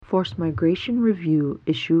Forced Migration Review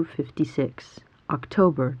Issue 56,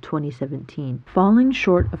 October 2017. Falling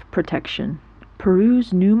Short of Protection,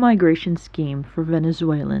 Peru's New Migration Scheme for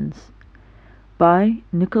Venezuelans, by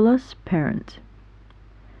Nicholas Parent.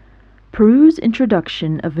 Peru's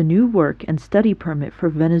introduction of a new work and study permit for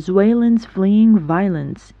Venezuelans fleeing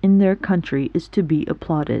violence in their country is to be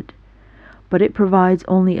applauded, but it provides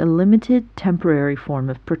only a limited temporary form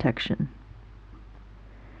of protection.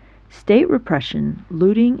 State repression,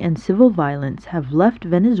 looting, and civil violence have left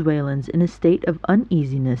Venezuelans in a state of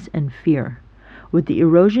uneasiness and fear, with the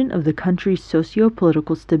erosion of the country's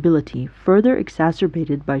socio-political stability further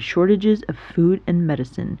exacerbated by shortages of food and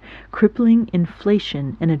medicine, crippling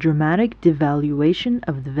inflation, and a dramatic devaluation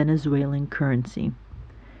of the Venezuelan currency.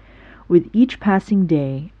 With each passing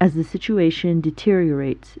day, as the situation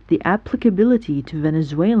deteriorates, the applicability to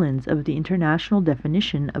Venezuelans of the international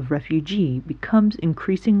definition of refugee becomes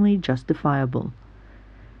increasingly justifiable.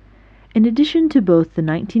 In addition to both the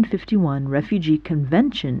 1951 Refugee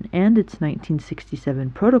Convention and its 1967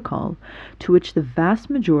 Protocol, to which the vast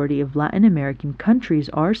majority of Latin American countries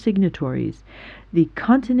are signatories, the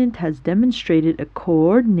continent has demonstrated a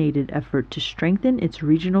coordinated effort to strengthen its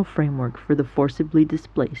regional framework for the forcibly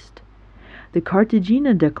displaced. The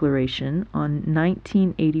Cartagena Declaration on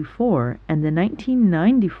 1984 and the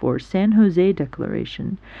 1994 San Jose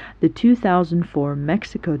Declaration, the 2004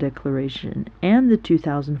 Mexico Declaration, and the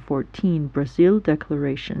 2014 Brazil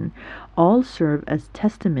Declaration all serve as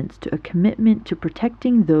testaments to a commitment to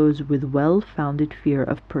protecting those with well-founded fear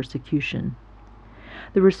of persecution.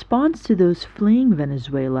 The response to those fleeing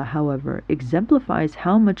Venezuela, however, exemplifies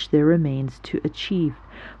how much there remains to achieve,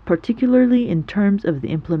 particularly in terms of the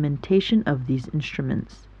implementation of these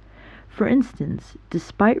instruments. For instance,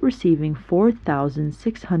 despite receiving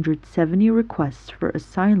 4,670 requests for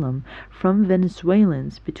asylum from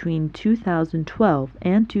Venezuelans between 2012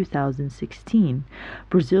 and 2016,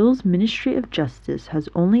 Brazil's Ministry of Justice has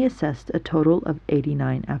only assessed a total of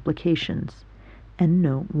 89 applications.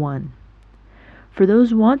 Endnote 1. For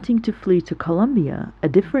those wanting to flee to Colombia, a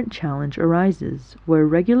different challenge arises, where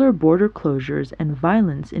regular border closures and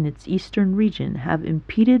violence in its eastern region have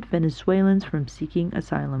impeded Venezuelans from seeking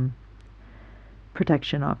asylum.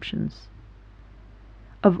 Protection options.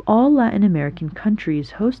 Of all Latin American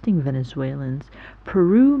countries hosting Venezuelans,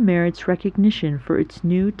 Peru merits recognition for its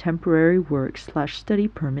new temporary work/study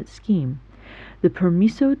permit scheme. The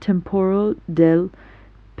Permiso Temporal de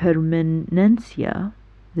Permanencia,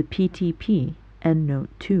 the PTP, Endnote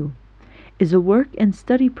 2, is a work and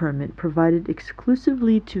study permit provided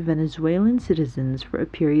exclusively to Venezuelan citizens for a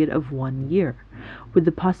period of 1 year, with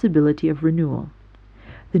the possibility of renewal.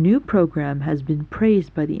 The new program has been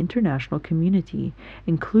praised by the international community,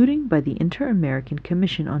 including by the Inter-American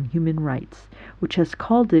Commission on Human Rights, which has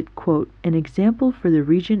called it, quote, an example for the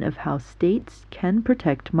region of how states can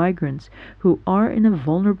protect migrants who are in a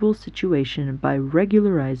vulnerable situation by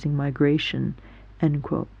regularizing migration, end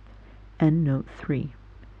quote. Endnote 3.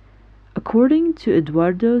 According to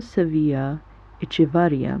Eduardo Sevilla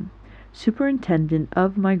Echevarria, Superintendent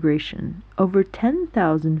of Migration, over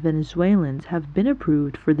 10,000 Venezuelans have been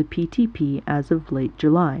approved for the PTP as of late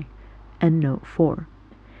July. Endnote 4.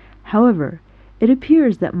 However, it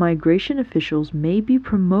appears that migration officials may be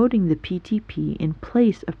promoting the PTP in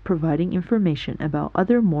place of providing information about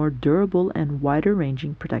other more durable and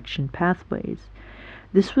wider-ranging protection pathways.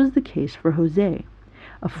 This was the case for Jose,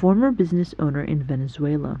 a former business owner in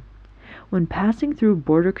Venezuela. When passing through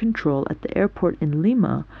border control at the airport in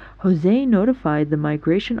Lima, Jose notified the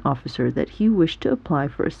migration officer that he wished to apply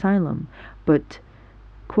for asylum, but,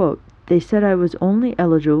 quote, they said I was only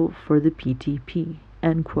eligible for the PTP,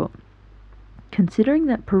 end quote. Considering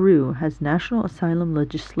that Peru has national asylum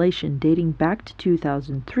legislation dating back to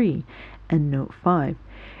 2003, Endnote 5,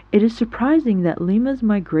 it is surprising that Lima's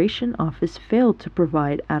migration office failed to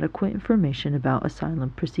provide adequate information about asylum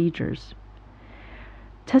procedures.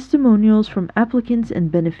 Testimonials from applicants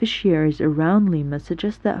and beneficiaries around Lima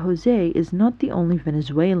suggest that Jose is not the only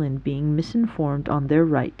Venezuelan being misinformed on their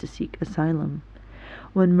right to seek asylum.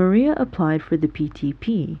 When Maria applied for the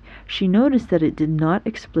PTP, she noticed that it did not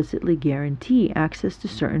explicitly guarantee access to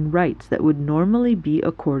certain rights that would normally be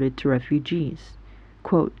accorded to refugees.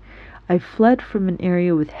 Quote, I fled from an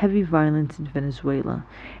area with heavy violence in Venezuela,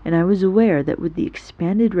 and I was aware that with the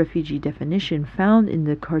expanded refugee definition found in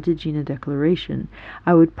the Cartagena Declaration,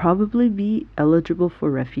 I would probably be eligible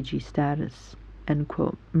for refugee status, end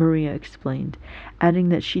quote, Maria explained, adding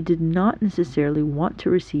that she did not necessarily want to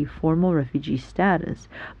receive formal refugee status,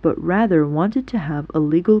 but rather wanted to have a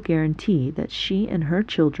legal guarantee that she and her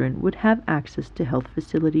children would have access to health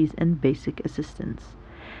facilities and basic assistance.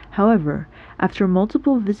 However, after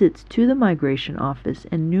multiple visits to the Migration Office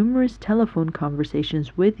and numerous telephone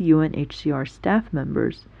conversations with UNHCR staff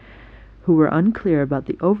members, who were unclear about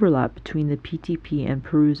the overlap between the PTP and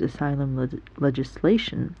Peru's asylum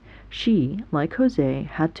legislation, she, like Jose,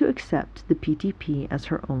 had to accept the PTP as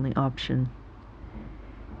her only option.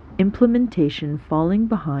 Implementation falling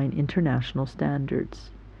behind international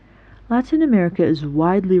standards. Latin America is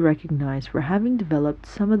widely recognized for having developed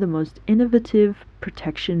some of the most innovative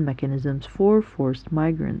protection mechanisms for forced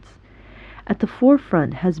migrants. At the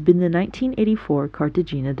forefront has been the 1984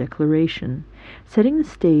 Cartagena Declaration, setting the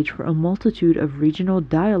stage for a multitude of regional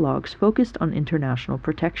dialogues focused on international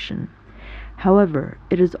protection. However,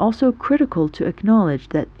 it is also critical to acknowledge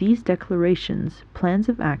that these declarations, plans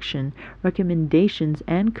of action, recommendations,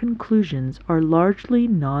 and conclusions are largely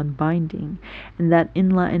non-binding, and that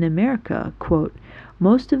in Latin America, quote,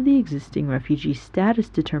 most of the existing refugee status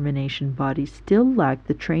determination bodies still lack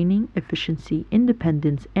the training, efficiency,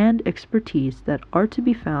 independence, and expertise that are to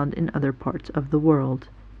be found in other parts of the world,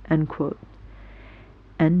 end quote.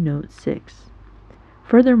 Endnote 6.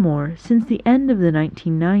 Furthermore, since the end of the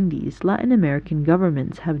 1990s, Latin American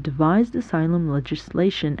governments have devised asylum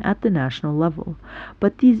legislation at the national level,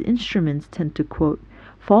 but these instruments tend to, quote,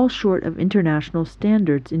 fall short of international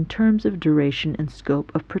standards in terms of duration and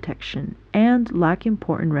scope of protection, and lack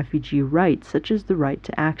important refugee rights such as the right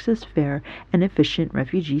to access fair and efficient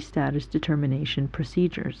refugee status determination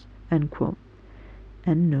procedures, end quote.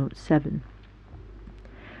 Endnote 7.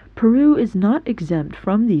 Peru is not exempt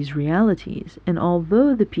from these realities, and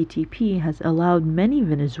although the PTP has allowed many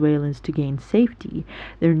Venezuelans to gain safety,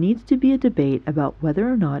 there needs to be a debate about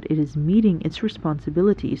whether or not it is meeting its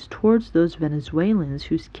responsibilities towards those Venezuelans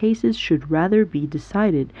whose cases should rather be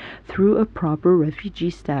decided through a proper refugee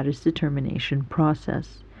status determination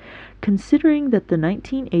process. Considering that the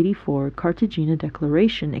 1984 Cartagena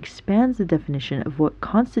Declaration expands the definition of what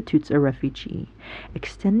constitutes a refugee,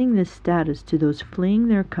 extending this status to those fleeing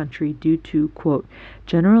their country due to, quote,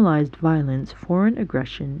 generalized violence, foreign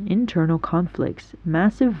aggression, internal conflicts,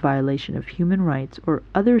 massive violation of human rights, or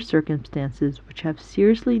other circumstances which have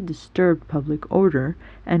seriously disturbed public order,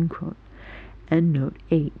 end quote. Endnote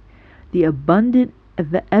 8. The abundant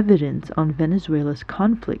evidence on Venezuela's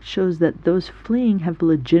conflict shows that those fleeing have a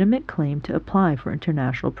legitimate claim to apply for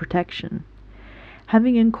international protection.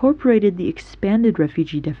 Having incorporated the expanded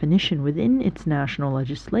refugee definition within its national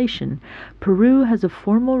legislation, Peru has a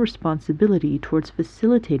formal responsibility towards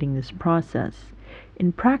facilitating this process.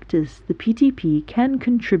 In practice, the PTP can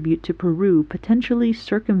contribute to Peru potentially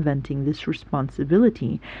circumventing this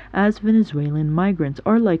responsibility, as Venezuelan migrants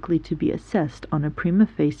are likely to be assessed on a prima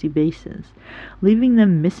facie basis, leaving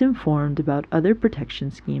them misinformed about other protection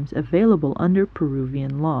schemes available under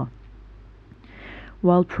Peruvian law.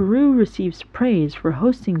 While Peru receives praise for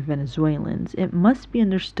hosting Venezuelans, it must be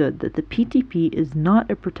understood that the PTP is not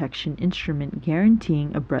a protection instrument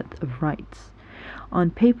guaranteeing a breadth of rights. On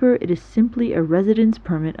paper, it is simply a residence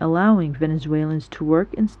permit allowing Venezuelans to work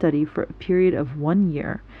and study for a period of 1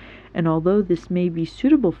 year, and although this may be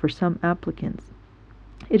suitable for some applicants,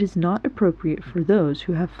 it is not appropriate for those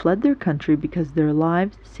who have fled their country because their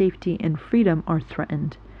lives, safety, and freedom are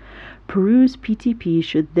threatened. Peru's PTP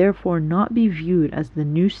should therefore not be viewed as the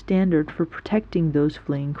new standard for protecting those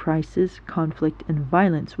fleeing crisis, conflict, and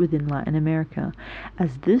violence within Latin America,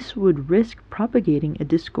 as this would risk propagating a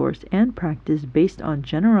discourse and practice based on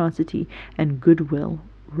generosity and goodwill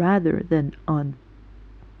rather than on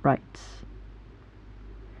rights.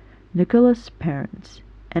 Nicholas Parent,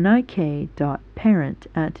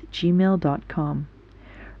 nik.parent@gmail.com.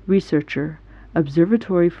 Researcher,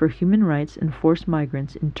 Observatory for Human Rights and Forced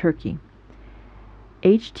Migrants in Turkey.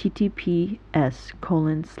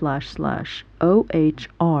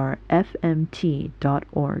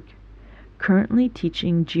 https://ohrfmt.org. Currently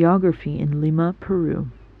teaching geography in Lima, Peru.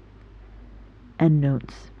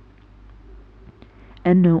 Endnotes.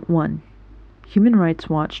 Endnote 1. Human Rights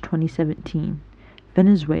Watch 2017.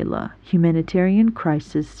 Venezuela, humanitarian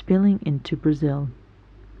crisis spilling into Brazil.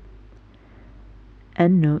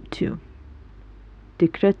 Endnote 2.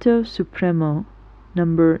 Decreto Supremo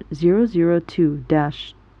number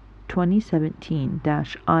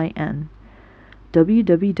 002-2017-IN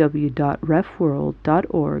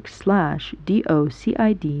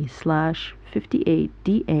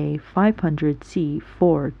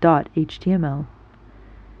www.refworld.org/docid/58da500c4.html.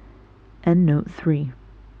 Endnote 3.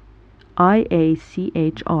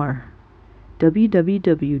 IACHR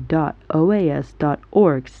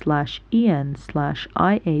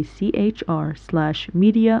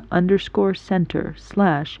www.oas.org/en/IACHR/media_center/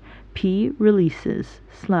 P releases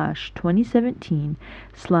 /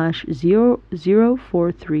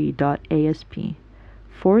 2017/0043.asp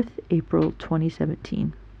 4th April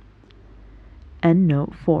 2017.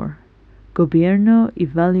 Endnote 4. Gobierno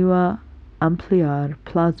evalúa ampliar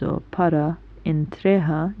plazo para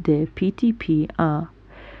entrega de PTP a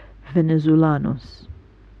venezolanos.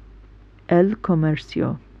 El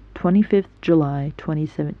Comercio, 25th July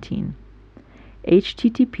 2017.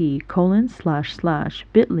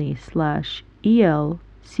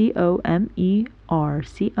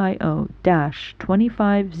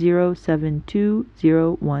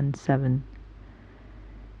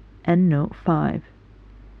 Endnote 5.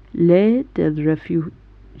 Ley del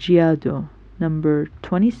Refugiado number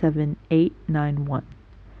 27891.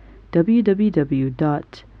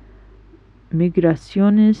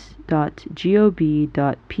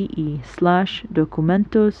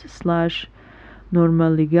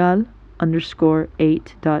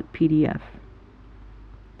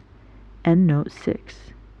 Endnote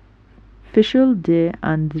 6. Fischl de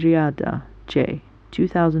Andrade, J.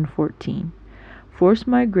 2014. Forced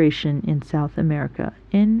Migration in South America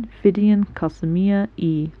in Fidian Casamia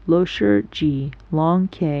E. Loescher G. Long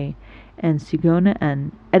K. and Sigona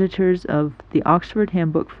N., editors of The Oxford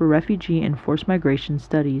Handbook for Refugee and Forced Migration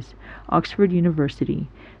Studies, Oxford University,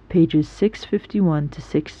 pages 651 to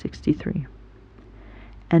 663.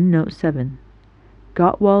 Endnote 7.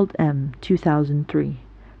 Gottwald M. 2003.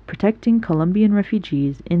 Protecting Colombian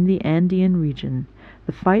Refugees in the Andean Region,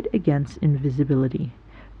 The Fight Against Invisibility.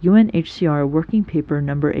 UNHCR Working Paper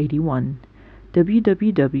Number 81.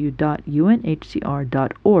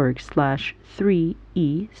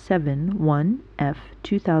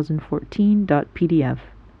 www.unhcr.org/3E71F2014.pdf.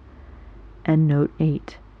 Endnote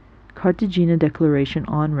 8. Cartagena Declaration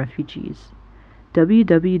on Refugees.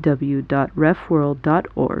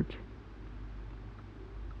 www.refworld.org.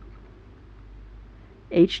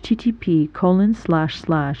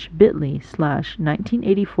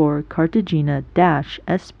 http://bit.ly/1984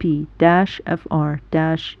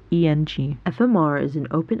 Cartagena-SP-FR-ENG. FMR is an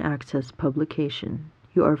open access publication.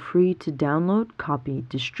 You are free to download, copy,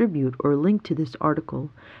 distribute, or link to this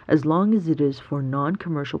article as long as it is for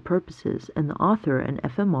non-commercial purposes and the author and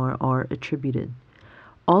FMR are attributed.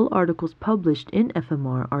 All articles published in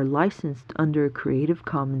FMR are licensed under a Creative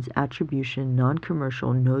Commons Attribution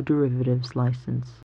Non-Commercial No Derivatives license.